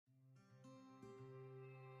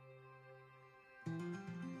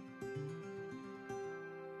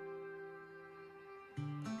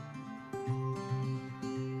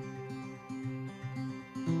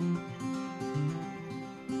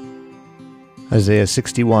Isaiah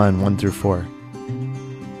 61, 1 through 4.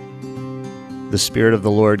 The Spirit of the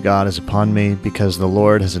Lord God is upon me, because the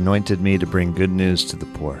Lord has anointed me to bring good news to the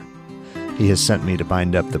poor. He has sent me to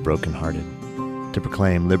bind up the brokenhearted, to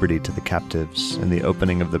proclaim liberty to the captives, and the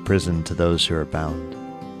opening of the prison to those who are bound,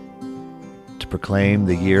 to proclaim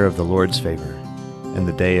the year of the Lord's favor, and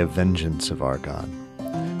the day of vengeance of our God,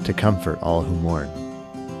 to comfort all who mourn,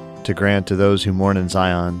 to grant to those who mourn in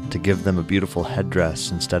Zion, to give them a beautiful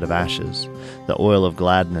headdress instead of ashes, the oil of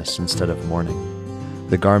gladness instead of mourning,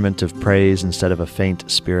 the garment of praise instead of a faint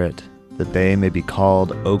spirit, that they may be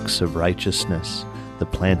called oaks of righteousness, the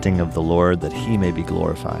planting of the Lord, that he may be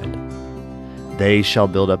glorified. They shall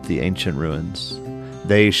build up the ancient ruins.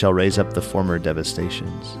 They shall raise up the former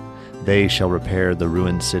devastations. They shall repair the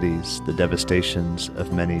ruined cities, the devastations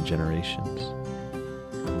of many generations.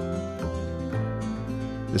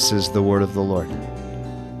 This is the word of the Lord.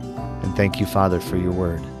 And thank you, Father, for your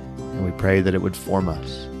word. And we pray that it would form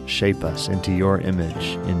us, shape us into your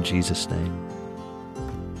image, in Jesus' name.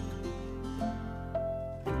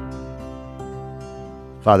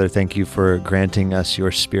 Father, thank you for granting us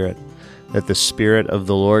your Spirit, that the Spirit of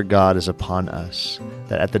the Lord God is upon us,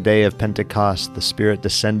 that at the day of Pentecost the Spirit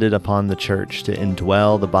descended upon the church to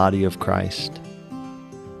indwell the body of Christ,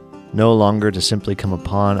 no longer to simply come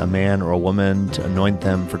upon a man or a woman to anoint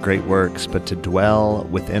them for great works, but to dwell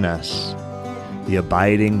within us, the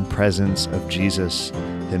abiding presence of Jesus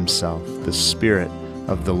himself. The Spirit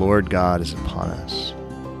of the Lord God is upon us.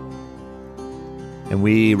 And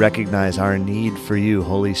we recognize our need for you,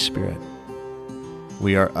 Holy Spirit.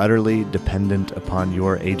 We are utterly dependent upon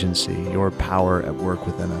your agency, your power at work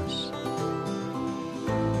within us.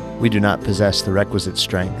 We do not possess the requisite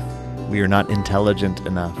strength. We are not intelligent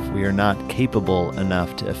enough. We are not capable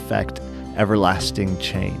enough to effect everlasting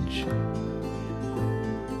change,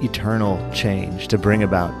 eternal change, to bring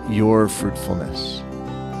about your fruitfulness.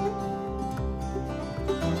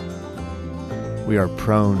 We are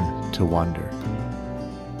prone to wander.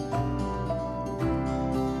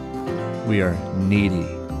 We are needy,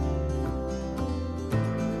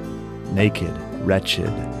 naked,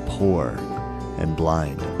 wretched, poor, and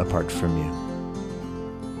blind apart from you.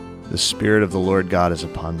 The Spirit of the Lord God is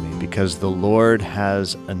upon me, because the Lord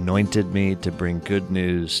has anointed me to bring good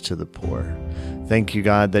news to the poor. Thank you,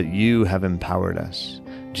 God, that you have empowered us.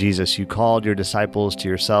 Jesus, you called your disciples to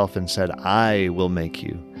yourself and said, I will make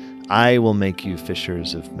you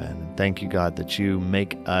fishers of men. And thank you, God, that you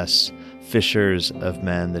make us fishers of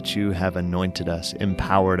men, that you have anointed us,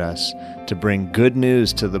 empowered us to bring good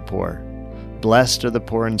news to the poor. Blessed are the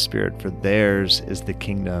poor in spirit, for theirs is the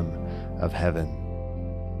kingdom of heaven.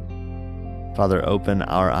 Father, open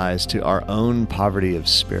our eyes to our own poverty of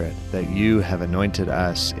spirit, that you have anointed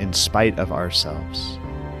us in spite of ourselves.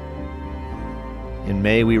 And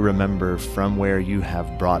may we remember from where you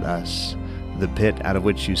have brought us, the pit out of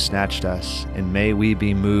which you snatched us, and may we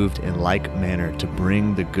be moved in like manner to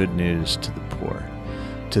bring the good news to the poor,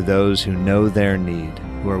 to those who know their need,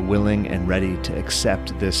 who are willing and ready to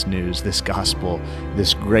accept this news, this gospel,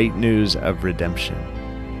 this great news of redemption.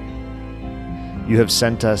 You have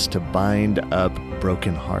sent us to bind up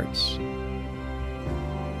broken hearts.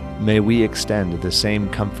 May we extend the same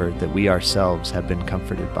comfort that we ourselves have been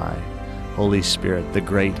comforted by. Holy Spirit, the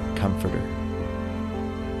great Comforter.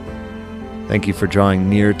 Thank you for drawing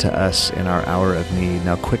near to us in our hour of need.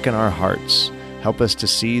 Now quicken our hearts. Help us to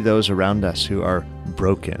see those around us who are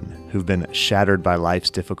broken, who've been shattered by life's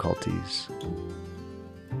difficulties.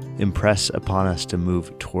 Impress upon us to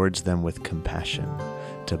move towards them with compassion,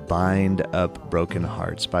 to bind up broken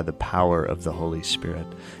hearts by the power of the Holy Spirit,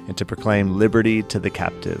 and to proclaim liberty to the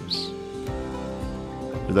captives,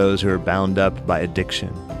 for those who are bound up by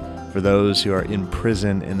addiction, for those who are in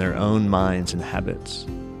prison in their own minds and habits.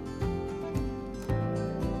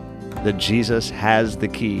 That Jesus has the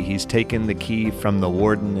key. He's taken the key from the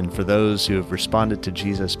warden, and for those who have responded to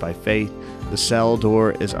Jesus by faith, the cell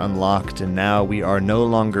door is unlocked, and now we are no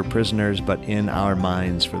longer prisoners, but in our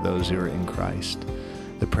minds for those who are in Christ.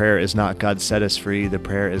 The prayer is not, God, set us free. The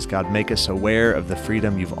prayer is, God, make us aware of the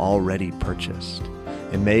freedom you've already purchased.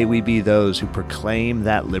 And may we be those who proclaim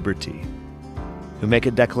that liberty, who make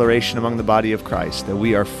a declaration among the body of Christ that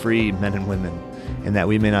we are free men and women, and that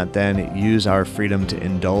we may not then use our freedom to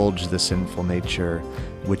indulge the sinful nature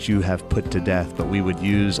which you have put to death, but we would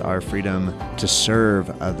use our freedom to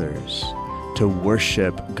serve others, to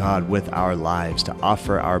worship God with our lives, to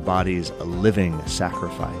offer our bodies a living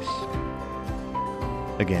sacrifice.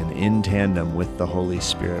 Again, in tandem with the Holy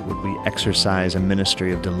Spirit, would we exercise a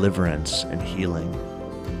ministry of deliverance and healing.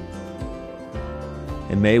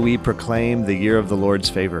 And may we proclaim the year of the Lord's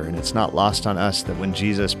favor. And it's not lost on us that when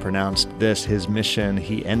Jesus pronounced this, his mission,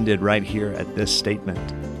 he ended right here at this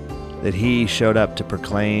statement, that he showed up to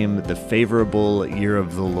proclaim the favorable year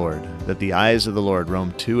of the Lord, that the eyes of the Lord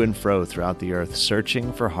roam to and fro throughout the earth,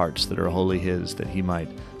 searching for hearts that are wholly his, that he might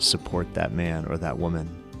support that man or that woman.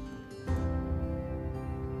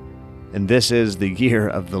 And this is the year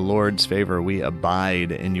of the Lord's favor. We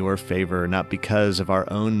abide in your favor, not because of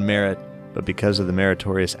our own merit, but because of the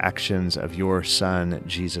meritorious actions of your Son,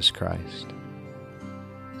 Jesus Christ.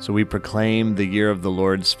 So we proclaim the year of the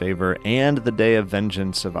Lord's favor and the day of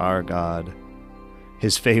vengeance of our God.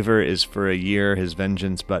 His favor is for a year, his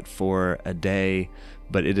vengeance but for a day.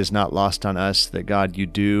 But it is not lost on us that, God, you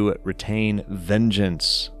do retain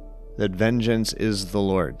vengeance, that vengeance is the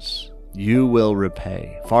Lord's. You will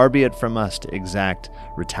repay. Far be it from us to exact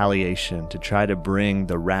retaliation, to try to bring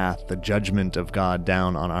the wrath, the judgment of God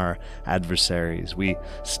down on our adversaries. We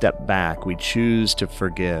step back. We choose to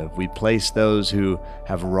forgive. We place those who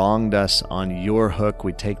have wronged us on your hook.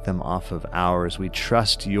 We take them off of ours. We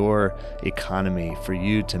trust your economy for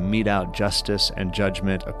you to mete out justice and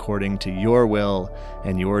judgment according to your will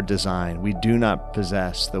and your design. We do not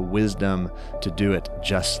possess the wisdom to do it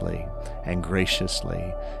justly and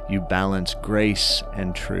graciously. You balance grace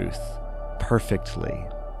and truth perfectly.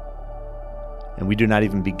 And we do not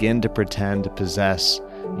even begin to pretend to possess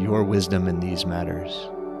your wisdom in these matters.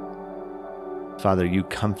 Father, you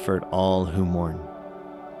comfort all who mourn.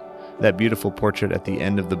 That beautiful portrait at the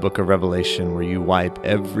end of the book of Revelation where you wipe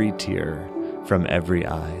every tear from every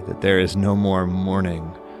eye, that there is no more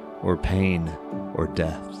mourning or pain or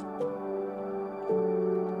death.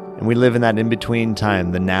 And we live in that in-between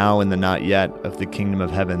time, the now and the not yet of the kingdom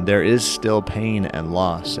of heaven. There is still pain and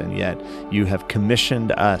loss, and yet you have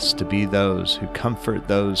commissioned us to be those who comfort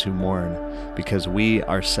those who mourn, because we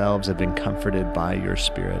ourselves have been comforted by your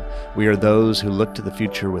Spirit. We are those who look to the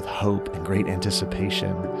future with hope and great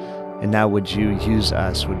anticipation. And now would you use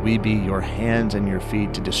us? Would we be your hands and your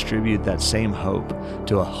feet to distribute that same hope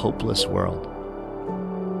to a hopeless world?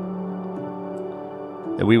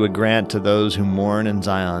 That we would grant to those who mourn in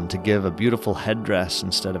Zion to give a beautiful headdress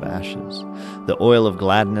instead of ashes, the oil of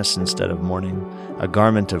gladness instead of mourning, a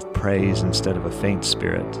garment of praise instead of a faint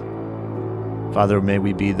spirit. Father, may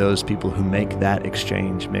we be those people who make that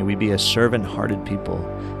exchange. May we be a servant-hearted people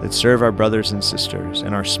that serve our brothers and sisters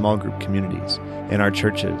in our small group communities, in our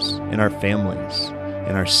churches, in our families,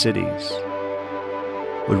 in our cities.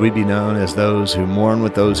 Would we be known as those who mourn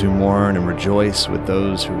with those who mourn and rejoice with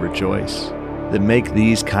those who rejoice? That make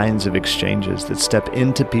these kinds of exchanges, that step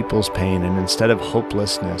into people's pain, and instead of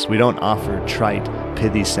hopelessness, we don't offer trite,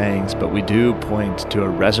 pithy sayings, but we do point to a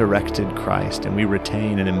resurrected Christ, and we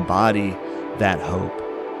retain and embody that hope.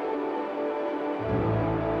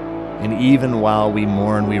 And even while we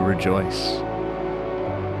mourn, we rejoice.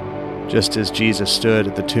 Just as Jesus stood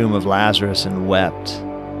at the tomb of Lazarus and wept,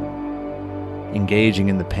 engaging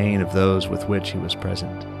in the pain of those with which he was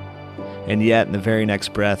present. And yet, in the very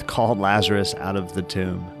next breath, called Lazarus out of the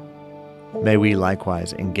tomb. May we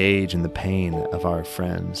likewise engage in the pain of our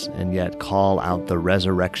friends, and yet call out the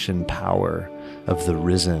resurrection power of the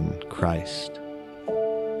risen Christ.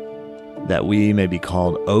 That we may be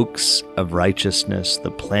called oaks of righteousness,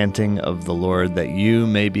 the planting of the Lord, that you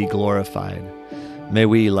may be glorified. May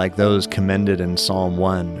we, like those commended in Psalm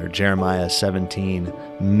 1 or Jeremiah 17,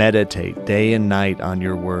 meditate day and night on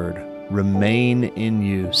your word. Remain in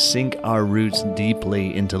you, sink our roots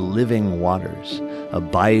deeply into living waters,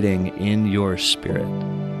 abiding in your Spirit.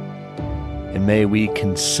 And may we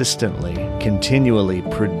consistently, continually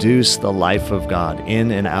produce the life of God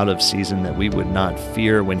in and out of season, that we would not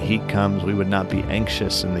fear when heat comes, we would not be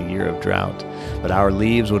anxious in the year of drought, but our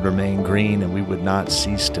leaves would remain green and we would not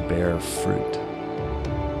cease to bear fruit.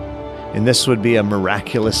 And this would be a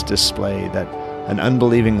miraculous display that an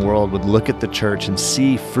unbelieving world would look at the church and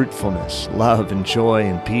see fruitfulness, love and joy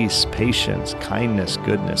and peace, patience, kindness,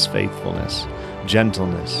 goodness, faithfulness,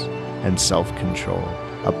 gentleness, and self-control,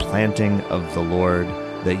 a planting of the Lord,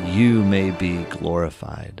 that you may be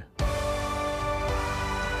glorified.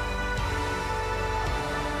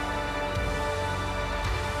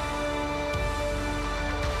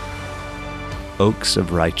 Oaks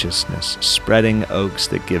of righteousness, spreading oaks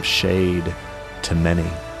that give shade to many.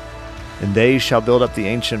 And they shall build up the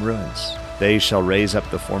ancient ruins. They shall raise up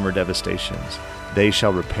the former devastations. They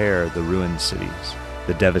shall repair the ruined cities,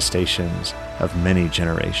 the devastations of many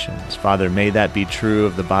generations. Father, may that be true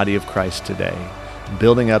of the body of Christ today,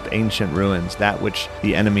 building up ancient ruins, that which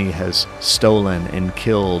the enemy has stolen and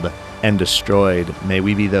killed and destroyed. May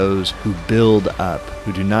we be those who build up,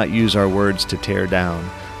 who do not use our words to tear down,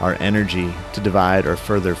 our energy to divide or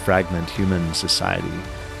further fragment human society,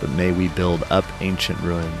 but may we build up ancient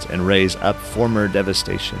ruins and raise up former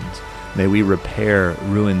devastations. May we repair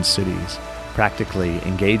ruined cities, practically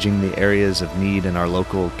engaging the areas of need in our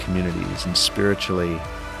local communities and spiritually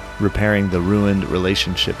repairing the ruined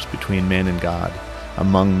relationships between man and God,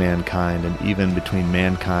 among mankind, and even between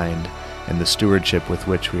mankind and the stewardship with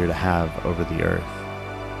which we are to have over the earth.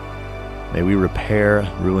 May we repair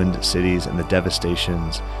ruined cities and the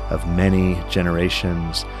devastations of many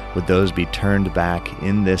generations. Would those be turned back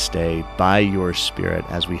in this day by your Spirit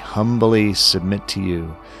as we humbly submit to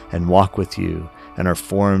you and walk with you and are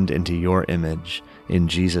formed into your image. In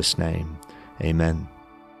Jesus' name, amen.